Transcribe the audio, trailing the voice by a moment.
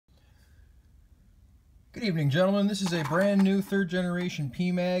Good evening, gentlemen. This is a brand new third generation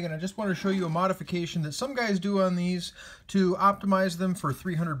PMag, and I just want to show you a modification that some guys do on these to optimize them for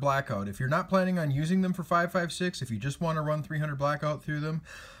 300 Blackout. If you're not planning on using them for 5.56, if you just want to run 300 Blackout through them,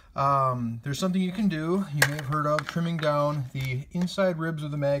 there's something you can do. You may have heard of trimming down the inside ribs of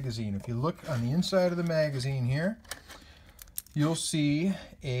the magazine. If you look on the inside of the magazine here, you'll see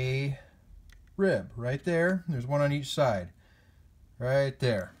a rib right there. There's one on each side, right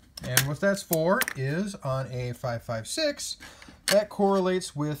there. And what that's for is on a 5.56, that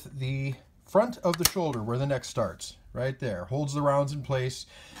correlates with the front of the shoulder where the neck starts, right there. Holds the rounds in place,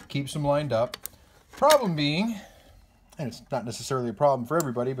 keeps them lined up. Problem being, and it's not necessarily a problem for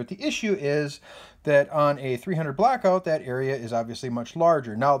everybody, but the issue is that on a 300 Blackout, that area is obviously much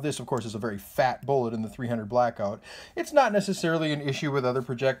larger. Now, this, of course, is a very fat bullet in the 300 Blackout. It's not necessarily an issue with other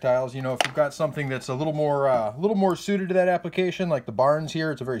projectiles. You know, if you've got something that's a little more suited to that application, like the Barnes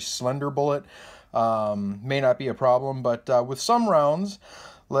here, it's a very slender bullet, may not be a problem. But with some rounds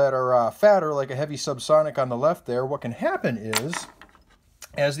that are fatter, like a heavy subsonic on the left there, what can happen is,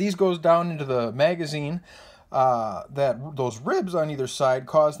 as these goes down into the magazine, those ribs on either side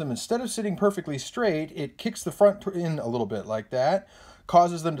cause them, instead of sitting perfectly straight, it kicks the front in a little bit like that,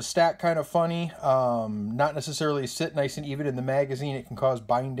 causes them to stack kind of funny, not necessarily sit nice and even in the magazine. It can cause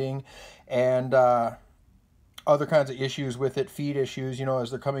binding and other kinds of issues with it, feed issues, you know, as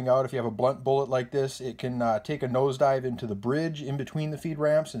they're coming out. If you have a blunt bullet like this, it can take a nosedive into the bridge in between the feed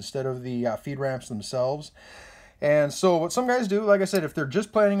ramps instead of the feed ramps themselves. And so what some guys do, like I said, if they're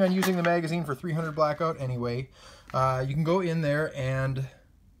just planning on using the magazine for 300 Blackout anyway, you can go in there and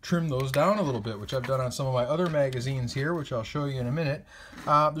trim those down a little bit, which I've done on some of my other magazines here, which I'll show you in a minute.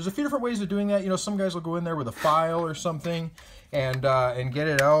 There's a few different ways of doing that. You know, some guys will go in there with a file or something and get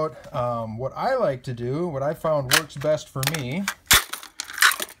it out. What I like to do, what I found works best for me,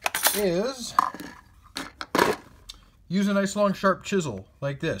 is use a nice long sharp chisel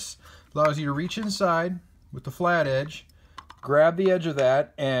like this. Allows you to reach inside with the flat edge, grab the edge of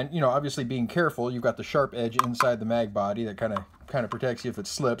that, and, you know, obviously being careful, you've got the sharp edge inside the mag body that kind of protects you if it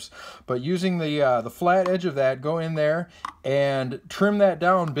slips. But using the flat edge of that, go in there and trim that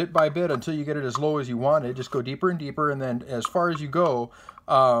down bit by bit until you get it as low as you want it. Just go deeper and deeper, and then as far as you go,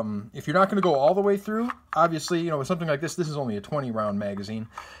 if you're not going to go all the way through, obviously, you know, with something like this is only a 20-round magazine,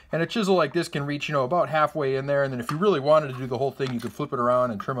 and a chisel like this can reach, you know, about halfway in there. And then if you really wanted to do the whole thing, you could flip it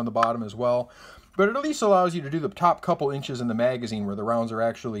around and trim on the bottom as well. But it at least allows you to do the top couple inches in the magazine where the rounds are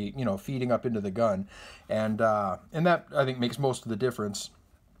actually, you know, feeding up into the gun. And that, I think, makes most of the difference.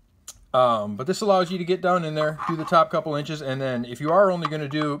 But this allows you to get down in there, do the top couple inches, and then if you are only going to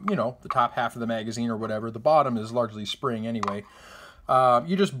do, you know, the top half of the magazine or whatever, the bottom is largely spring anyway,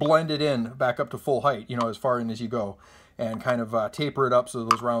 you just blend it in back up to full height, you know, as far in as you go, and kind of taper it up so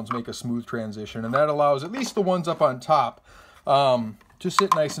those rounds make a smooth transition. And that allows at least the ones up on top to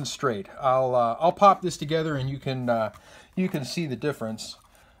sit nice and straight. I'll pop this together and you can see the difference.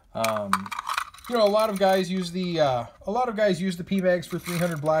 You know, a lot of guys use the PMags for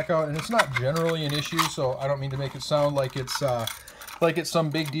 300 Blackout, and it's not generally an issue. So I don't mean to make it sound like it's some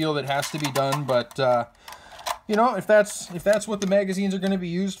big deal that has to be done. But you know, if that's what the magazines are going to be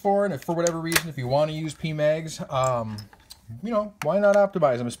used for, and if for whatever reason if you want to use PMags, you know, why not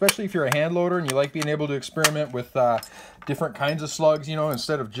optimize them? Especially if you're a hand loader and you like being able to experiment with different kinds of slugs, you know,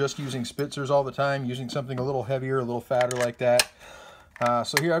 instead of just using Spitzers all the time, using something a little heavier, a little fatter like that.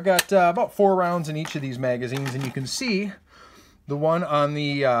 So here I've got about 4 rounds in each of these magazines, and you can see the one on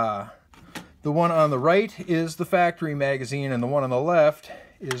the right is the factory magazine, and the one on the left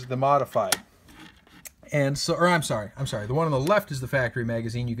is the modified. And so, or I'm sorry, the one on the left is the factory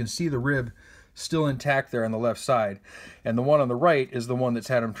magazine. You can see the rib still intact there on the left side, and the one on the right is the one that's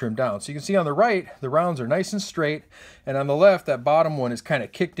had them trimmed down. So you can see on the right the rounds are nice and straight, and on the left that bottom one is kind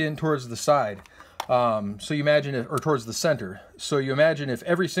of kicked in towards the side. So you imagine or towards the center. So you imagine if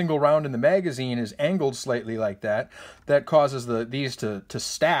every single round in the magazine is angled slightly like that, that causes these to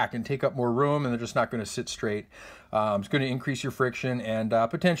stack and take up more room, and they're just not going to sit straight. It's going to increase your friction, and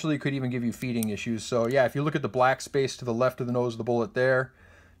potentially could even give you feeding issues. So yeah, if you look at the black space to the left of the nose of the bullet there,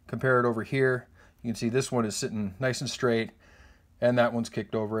 compare it over here, you can see this one is sitting nice and straight, and that one's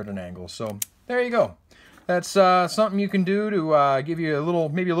kicked over at an angle. So there you go. That's something you can do to give you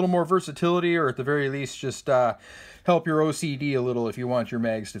maybe a little more versatility, or at the very least just help your OCD a little if you want your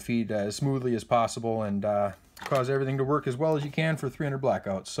mags to feed as smoothly as possible and cause everything to work as well as you can for 300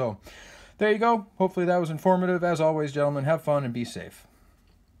 Blackouts. So there you go. Hopefully that was informative. As always, gentlemen, have fun and be safe.